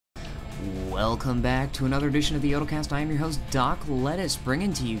Welcome back to another edition of the YodelCast. I am your host, Doc Lettuce,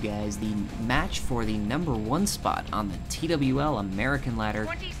 bringing to you guys the match for the #1 spot on the TWL American ladder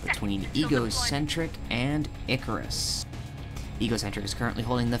between Egocentric and Icarus. Egocentric is currently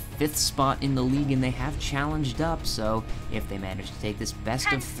holding the 5th spot in the league, and they have challenged up, so if they manage to take this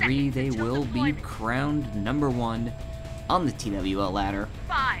best of 3, they will be crowned #1 on the TWL ladder.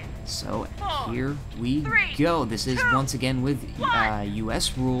 So here we go. This is once again with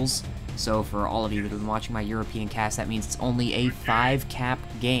US rules. So for all of you that have been watching my European cast, that means it's only a 5-cap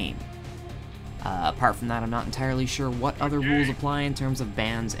game. Apart from that, I'm not entirely sure what other rules apply in terms of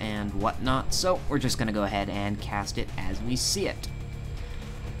bans and whatnot, so we're just going to go ahead and cast it as we see it.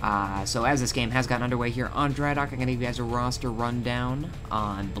 So as this game has gotten underway here on Dry Dock, I'm going to give you guys a roster rundown.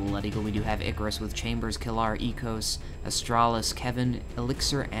 On Blood Eagle, we do have Icarus with Chambers, Kilar, Ecos, Astralis, Kevin,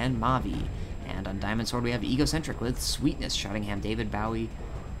 Elixir, and Mavi. And on Diamond Sword, we have Egocentric with Sweetness, Shottingham, David Bowie,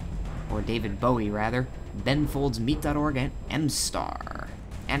 Ben Folds, Meet.org, and M-Star.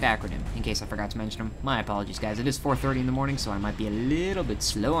 And Acronym, in case I forgot to mention them. My apologies, guys. It is 4:30 in the morning, so I might be a little bit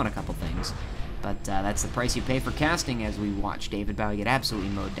slow on a couple things. But that's the price you pay for casting, as we watch David Bowie get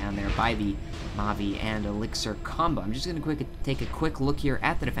absolutely mowed down there by the Mavi and Elixir combo. I'm just going to take a quick look here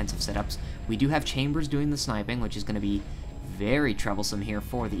at the defensive setups. We do have Chambers doing the sniping, which is going to be very troublesome here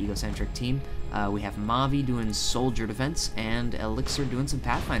for the Egocentric team. We have Mavi doing soldier defense, and Elixir doing some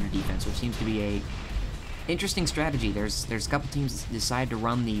Pathfinder defense, which seems to be a interesting strategy. There's a couple teams that decide to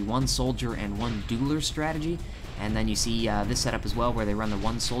run the 1 soldier and 1 dueler strategy, and then you see this setup as well, where they run the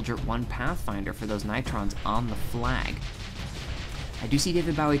 1 soldier, 1 Pathfinder for those Nitrons on the flag. I do see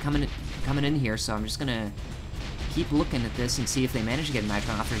David Bowie coming in here, so I'm just gonna keep looking at this and see if they manage to get a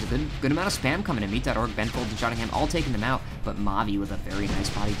Nitron off. There's a good amount of spam coming in. Meet.org, Ben Fold, and Shottingham all taking them out, but Mavi with a very nice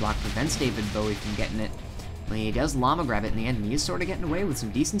body block prevents David Bowie from getting it. When he does llama grab it in the end, and he is sort of getting away with some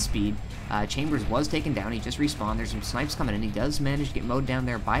decent speed. Chambers was taken down. He just respawned. There's some snipes coming in. He does manage to get mowed down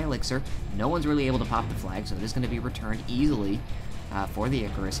there by Elixir. No one's really able to pop the flag, so it is going to be returned easily for the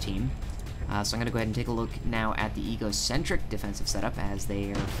Icarus team. So I'm going to go ahead and take a look now at the Egocentric defensive setup, as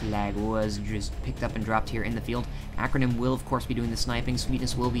their flag was just picked up and dropped here in the field. Acronym will, of course, be doing the sniping.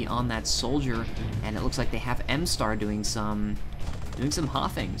 Sweetness will be on that soldier, and it looks like they have M-Star doing some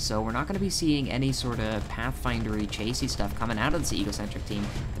hoffing, so we're not going to be seeing any sort of Pathfinder-y, chasey stuff coming out of this Egocentric team.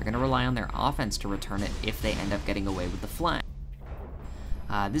 They're going to rely on their offense to return it if they end up getting away with the flag.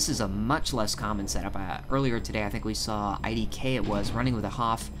 This is a much less common setup. Earlier today, I think we saw IDK, it was, running with a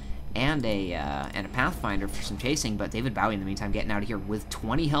Hoff and a Pathfinder for some chasing, but David Bowie in the meantime getting out of here with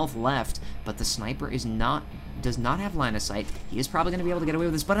 20 health left, but the sniper does not have line of sight. He is probably going to be able to get away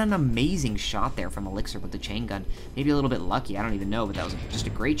with this, but an amazing shot there from Elixir with the chain gun. Maybe a little bit lucky, I don't even know, but that was just a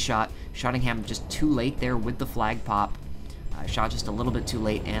great shot. Shottingham just too late there with the flag pop. Shot just a little bit too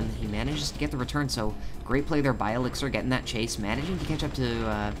late, and he manages to get the return, so great play there by Elixir, getting that chase, managing to catch up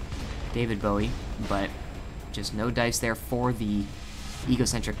to David Bowie, but just no dice there for the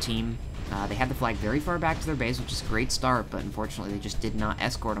Egocentric team. They had the flag very far back to their base, which is a great start, but unfortunately they just did not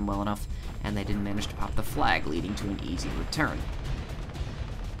escort him well enough, and they didn't manage to pop the flag, leading to an easy return.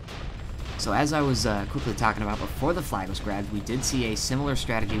 So as I was quickly talking about before the flag was grabbed, we did see a similar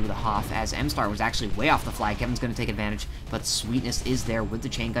strategy with a Hoff, as M-Star was actually way off the flag. Kevin's going to take advantage, but Sweetness is there with the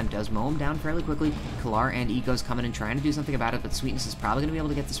chain gun, does mow him down fairly quickly. Kilar and Ego's coming and trying to do something about it, but Sweetness is probably going to be able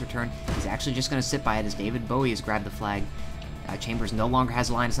to get this return. He's actually just going to sit by it as David Bowie has grabbed the flag. Chambers no longer has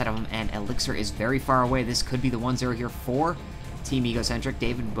a line of sight of him, and Elixir is very far away. This could be the 1-0 here for Team Egocentric.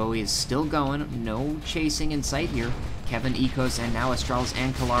 David Bowie is still going. No chasing in sight here. Kevin, Ecos, and now Astralis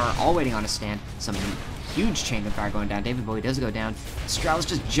and Kilar are all waiting on a stand. Some huge chain of fire going down. David Bowie does go down. Astralis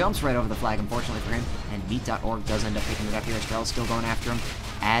just jumps right over the flag, unfortunately for him, and Meet.org does end up picking it up here. Astralis still going after him,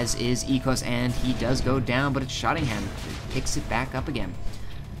 as is Ecos, and he does go down, but it's Shottingham who picks it back up again.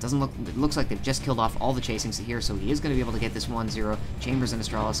 It looks like they've just killed off all the chasings here, so he is going to be able to get this 1-0. Chambers and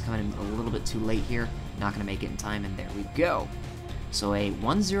Astralis coming in a little bit too late here. Not going to make it in time, and there we go. So a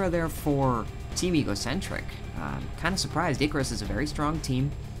 1-0 there for Team Egocentric. Kind of surprised. Icarus is a very strong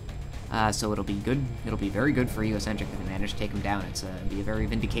team, so it'll be good. It'll be very good for Egocentric if they manage to take them down. It'll be a very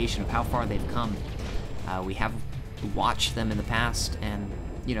vindication of how far they've come. We have watched them in the past, and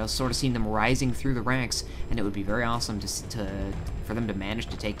sort of seen them rising through the ranks, and it would be very awesome for them to manage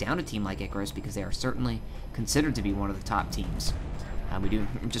to take down a team like Icarus, because they are certainly considered to be one of the top teams.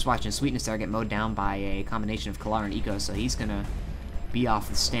 I'm just watching Sweetness there get mowed down by a combination of Kilar and Eco, so he's gonna be off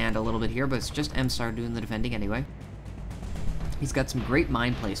the stand a little bit here, but it's just M-Star doing the defending anyway. He's got some great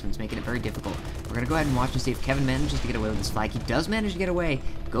mine placements, making it very difficult. We're going to go ahead and watch and see if Kevin manages to get away with this flag. He does manage to get away.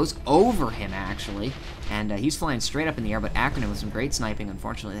 Goes over him, actually. And he's flying straight up in the air, but Acronym with some great sniping.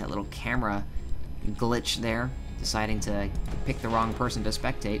 Unfortunately, that little camera glitch there, deciding to pick the wrong person to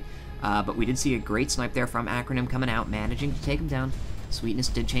spectate. But we did see a great snipe there from Acronym coming out, managing to take him down. Sweetness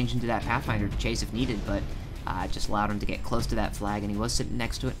did change into that Pathfinder to chase if needed, but just allowed him to get close to that flag, and he was sitting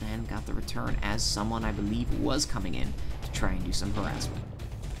next to it and got the return as someone, I believe, was coming in to try and do some harassment.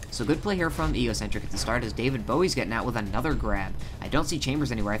 So good play here from Egocentric at the start as David Bowie's getting out with another grab. I don't see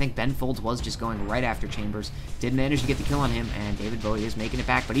Chambers anywhere. I think Ben Folds was just going right after Chambers. Did manage to get the kill on him, and David Bowie is making it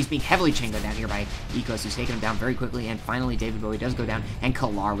back, but he's being heavily chain gunned down here by Ecos, who's taking him down very quickly, and finally David Bowie does go down, and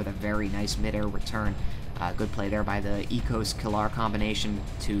Kalar with a very nice mid-air return. Good play there by the Ecos-Kalar combination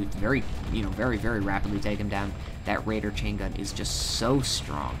to very rapidly take him down. That Raider chain gun is just so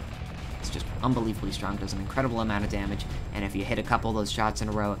strong. It's just unbelievably strong, does an incredible amount of damage, and if you hit a couple of those shots in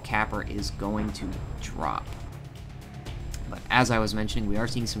a row, a capper is going to drop. But as I was mentioning, we are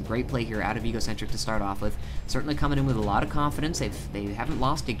seeing some great play here out of Egocentric to start off with. Certainly coming in with a lot of confidence. They haven't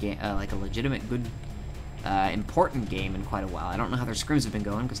lost a game, like a legitimate good, important game in quite a while. I don't know how their scrims have been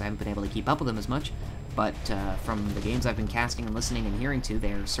going because I haven't been able to keep up with them as much. But from the games I've been casting and listening and hearing to,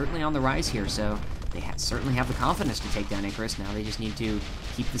 they're certainly on the rise here, so they certainly have the confidence to take down Icarus. Now they just need to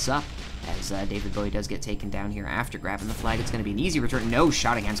keep this up, as David Bowie does get taken down here after grabbing the flag. It's going to be an easy return. No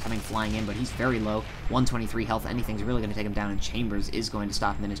shot again's coming flying in, but he's very low. 123 health. Anything's really going to take him down, and Chambers is going to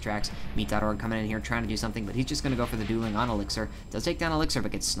stop him in his tracks. Meat.org coming in here trying to do something, but he's just going to go for the dueling on Elixir. Does take down Elixir,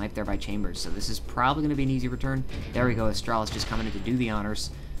 but gets sniped there by Chambers, so this is probably going to be an easy return. There we go. Astralis just coming in to do the honors.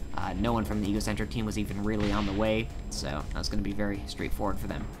 No one from the Egocentric team was even really on the way, so that's going to be very straightforward for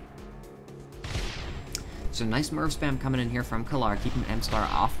them. So nice Merv spam coming in here from Kalar, keeping M-Star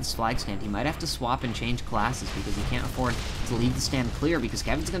off this flag stand. He might have to swap and change classes because he can't afford to leave the stand clear because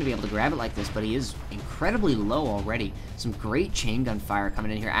Kevin's going to be able to grab it like this, but he is incredibly low already. Some great chain gun fire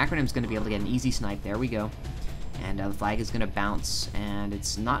coming in here. Acronym's going to be able to get an easy snipe. There we go. And the flag is going to bounce, and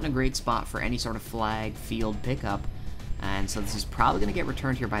it's not in a great spot for any sort of flag field pickup. And so this is probably going to get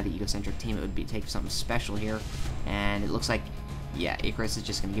returned here by the Egocentric team. It would take something special here. And it looks like, yeah, Icarus is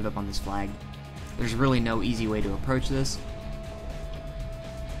just going to give up on this flag. There's really no easy way to approach this.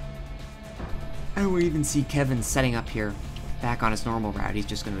 And we even see Kevin setting up here back on his normal route. He's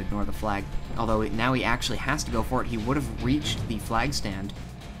just going to ignore the flag. Although now he actually has to go for it. He would have reached the flag stand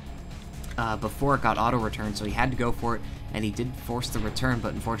before it got auto-returned, so he had to go for it. And he did force the return,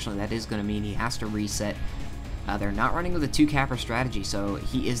 but unfortunately that is going to mean he has to reset. They're not running with a 2-capper strategy, so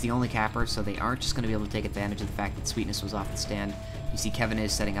he is the only capper, so they aren't just going to be able to take advantage of the fact that Sweetness was off the stand. You see Kevin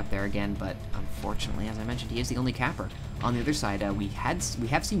is setting up there again, but unfortunately, as I mentioned, he is the only capper. On the other side, we have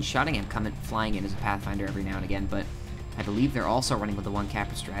seen Shottingham come flying in as a Pathfinder every now and again, but I believe they're also running with the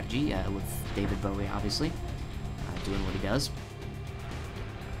 1-capper strategy, with David Bowie, obviously, doing what he does.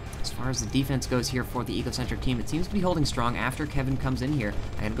 As far as the defense goes here for the Egocentric team, it seems to be holding strong after Kevin comes in here.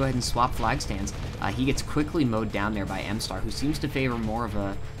 I'm going to go ahead and swap flag stands. He gets quickly mowed down there by M-Star, who seems to favor more of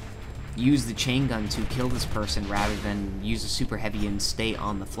a use the chain gun to kill this person rather than use a super heavy and stay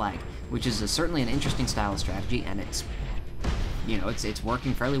on the flag, which is certainly an interesting style of strategy, and it's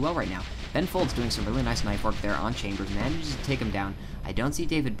working fairly well right now. Ben Fold's doing some really nice knife work there on Chambers, manages to take him down. I don't see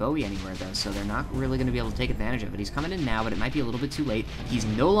David Bowie anywhere, though, so they're not really going to be able to take advantage of it. He's coming in now, but it might be a little bit too late. He's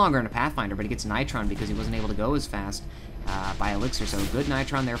no longer in a Pathfinder, but he gets Nitron because he wasn't able to go as fast by Elixir, so good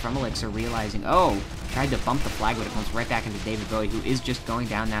Nitron there from Elixir, realizing, oh, tried to bump the flag, but it comes right back into David Bowie, who is just going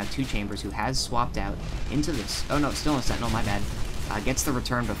down now to Chambers, who has swapped out into this. Oh, no, still in a Sentinel, my bad. Gets the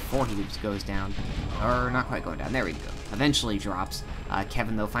return before he goes down. Or not quite going down. There we go. Eventually drops.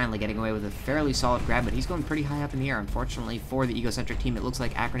 Kevin, though, finally getting away with a fairly solid grab, but he's going pretty high up in the air. Unfortunately, for the Egocentric team, it looks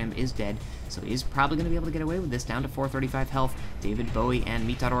like Acronym is dead, so he is probably going to be able to get away with this, down to 435 health. David Bowie and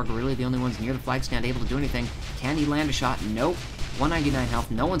Meat.org are really the only ones near the flag stand able to do anything. Can he land a shot? Nope. 199 health.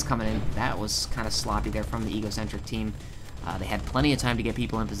 No one's coming in. That was kind of sloppy there from the Egocentric team. They had plenty of time to get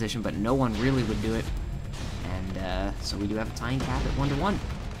people in position, but no one really would do it. And so we do have a tying cap at 1-1.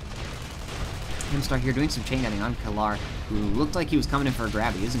 M-Star here doing some chain gunning on Kalar, who looked like he was coming in for a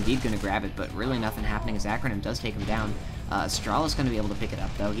grab. He is indeed going to grab it, but really nothing happening as Acronym does take him down. Astrala's going to be able to pick it up,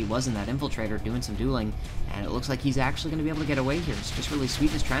 though. He was in that Infiltrator doing some dueling, and it looks like he's actually going to be able to get away here. It's just really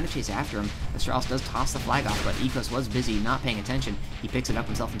Sweetness trying to chase after him. Astralis does toss the flag off, but Ecos was busy, not paying attention. He picks it up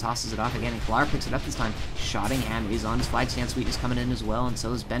himself and tosses it off again, and Kalar picks it up this time. Shottingham is on his flag stand. Sweetness coming in as well, and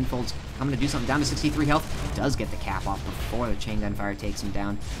so is Ben Folds coming to do something. Down to 63 health. Does get the cap off before the chain gun fire takes him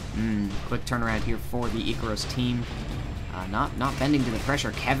down. Quick turnaround here for the Icarus team. Not bending to the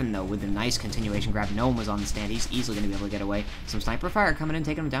pressure. Kevin, though, with a nice continuation grab. No one was on the stand. He's easily going to be able to get away. Some sniper fire coming in,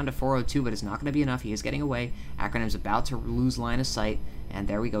 taking him down to 402, but it's not going to be enough. He is getting away. Acronym's about to lose line of sight, and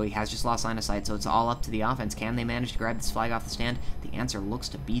there we go. He has just lost line of sight, so it's all up to the offense. Can they manage to grab this flag off the stand? The answer looks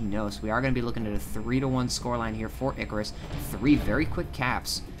to be no, so we are going to be looking at a 3-1 scoreline here for Icarus. 3 very quick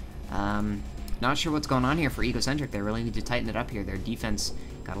caps. Not sure what's going on here for Egocentric. They really need to tighten it up here. Their defense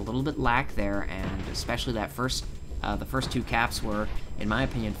got a little bit lack there, and especially that the first 2 caps were, in my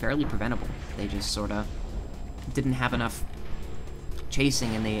opinion, fairly preventable. They just sort of didn't have enough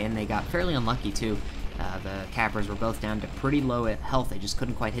chasing, and they got fairly unlucky too. The cappers were both down to pretty low health. They just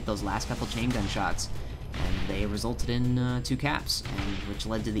couldn't quite hit those last couple chain gun shots, and they resulted in 2 caps, which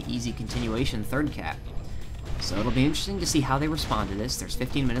led to the easy continuation 3rd cap. So it'll be interesting to see how they respond to this. There's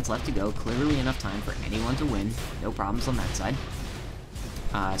 15 minutes left to go, clearly enough time for anyone to win. No problems on that side.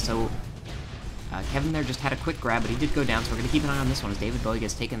 Kevin there just had a quick grab, but he did go down, so we're going to keep an eye on this one as David Bowie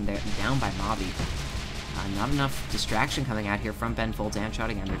gets taken down by Mobby. Not enough distraction coming out here from Ben Folds and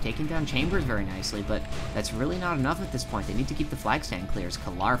Shottingham. They're taking down Chambers very nicely, but that's really not enough at this point. They need to keep the flag stand clear, as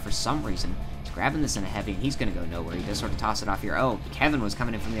Kalar, for some reason, is grabbing this in a heavy, and he's going to go nowhere. He does sort of toss it off here. Oh, Kevin was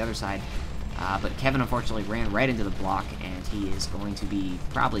coming in from the other side. But Kevin unfortunately ran right into the block, and he is going to be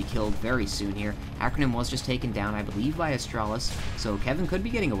probably killed very soon here. Acronym was just taken down, I believe, by Astralis, so Kevin could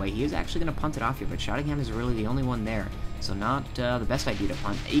be getting away. He is actually going to punt it off here, but Shottingham is really the only one there, so not the best idea to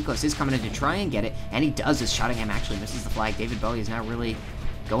punt. Ecos is coming in to try and get it, and he does as Shottingham actually misses the flag. David Bowie is now really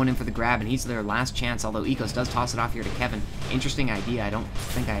going in for the grab, and he's their last chance, although Ecos does toss it off here to Kevin. Interesting idea. I don't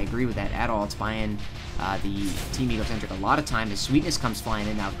think I agree with that at all. It's buying the Team Egocentric a lot of time. His Sweetness comes flying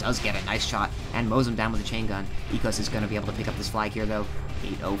in now, does get a nice shot, and mows him down with a chain gun. Ecos is going to be able to pick up this flag here, though.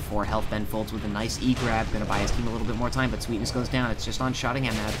 804 health. Ben Folds with a nice E-grab, going to buy his team a little bit more time, but Sweetness goes down. It's just on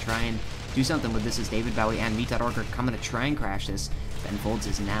Shottingham now to try and do something with this, as David Bowie and Meat.org are coming to try and crash this. Ben Folds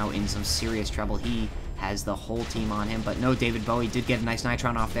is now in some serious trouble. He has the whole team on him, but no, David Bowie did get a nice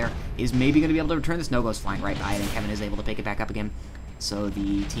Nitron off there. Is maybe going to be able to return this. No, goes flying right by it, and Kevin is able to pick it back up again. So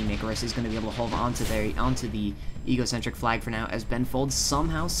the Team Icarus is going to be able to hold onto the Egocentric flag for now, as Ben Folds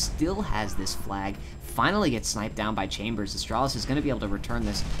somehow still has this flag. Finally gets sniped down by Chambers. Astralis is going to be able to return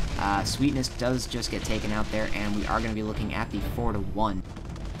this. Sweetness does just get taken out there, and we are going to be looking at the 4-1.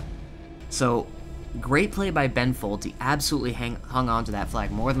 So, great play by Ben Folds. He absolutely hung on to that flag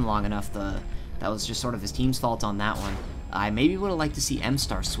more than long enough. That was just sort of his team's fault on that one. I maybe would have liked to see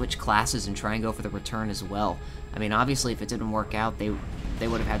M-Star switch classes and try and go for the return as well. I mean, obviously, if it didn't work out, they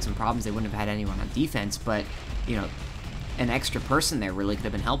would have had some problems. They wouldn't have had anyone on defense, but, you know, an extra person there really could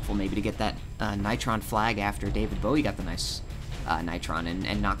have been helpful, maybe to get that Nitron flag after David Bowie got the nice Nitron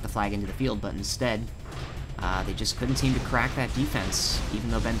and knocked the flag into the field, but instead, they just couldn't seem to crack that defense,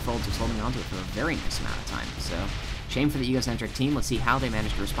 even though Ben Folds was holding onto it for a very nice amount of time. So, shame for the Egocentric team. Let's see how they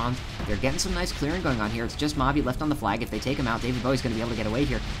manage to respond. They're getting some nice clearing going on here. It's just Mobby left on the flag. If they take him out, David Bowie's going to be able to get away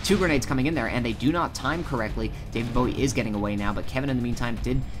here. 2 grenades coming in there, and they do not time correctly. David Bowie is getting away now, but Kevin, in the meantime,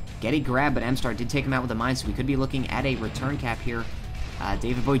 did get a grab, but M-Star did take him out with a mine, so we could be looking at a return cap here.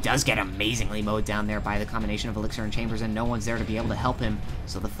 David Bowie does get amazingly mowed down there by the combination of Elixir and Chambers, and no one's there to be able to help him,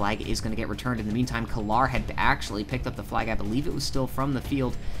 so the flag is going to get returned. In the meantime, Kalar had actually picked up the flag. I believe it was still from the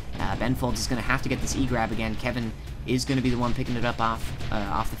field. Ben Folds is going to have to get this E-grab again. Kevin is going to be the one picking it up off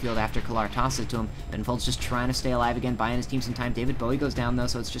the field after Kalar tosses it to him. Ben Folds just trying to stay alive again, buying his team some time. David Bowie goes down, though,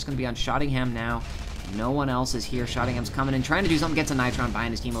 so it's just going to be on Shottingham now. No one else is here. Shottingham's coming in, trying to do something, gets a Nitron,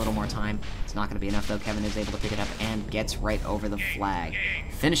 buying his team a little more time. It's not going to be enough, though. Kevin is able to pick it up and gets right over the flag,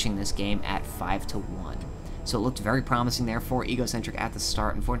 finishing this game at 5-1. So it looked very promising there for Egocentric at the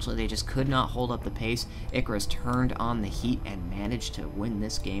start. Unfortunately, they just could not hold up the pace. Icarus turned on the heat and managed to win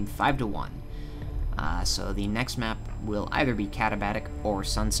this game 5-1. So the next map will either be Katabatic or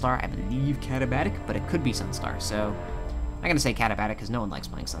Sunstar. I believe Katabatic, but it could be Sunstar. So I'm going to say Katabatic because no one likes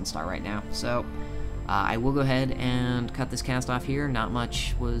playing Sunstar right now. So I will go ahead and cut this cast off here. Not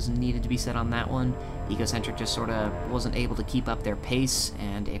much was needed to be said on that one. Egocentric just sort of wasn't able to keep up their pace,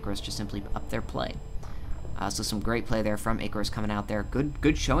 and Icarus just simply upped their play. So some great play there from Icarus coming out there.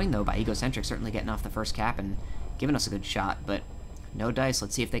 Good showing, though, by Egocentric, certainly getting off the first cap and giving us a good shot, but no dice.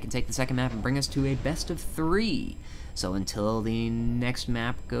 Let's see if they can take the second map and bring us to a best of 3. So until the next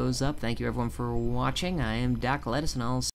map goes up, thank you everyone for watching. I am Doc Lettuce, and I'll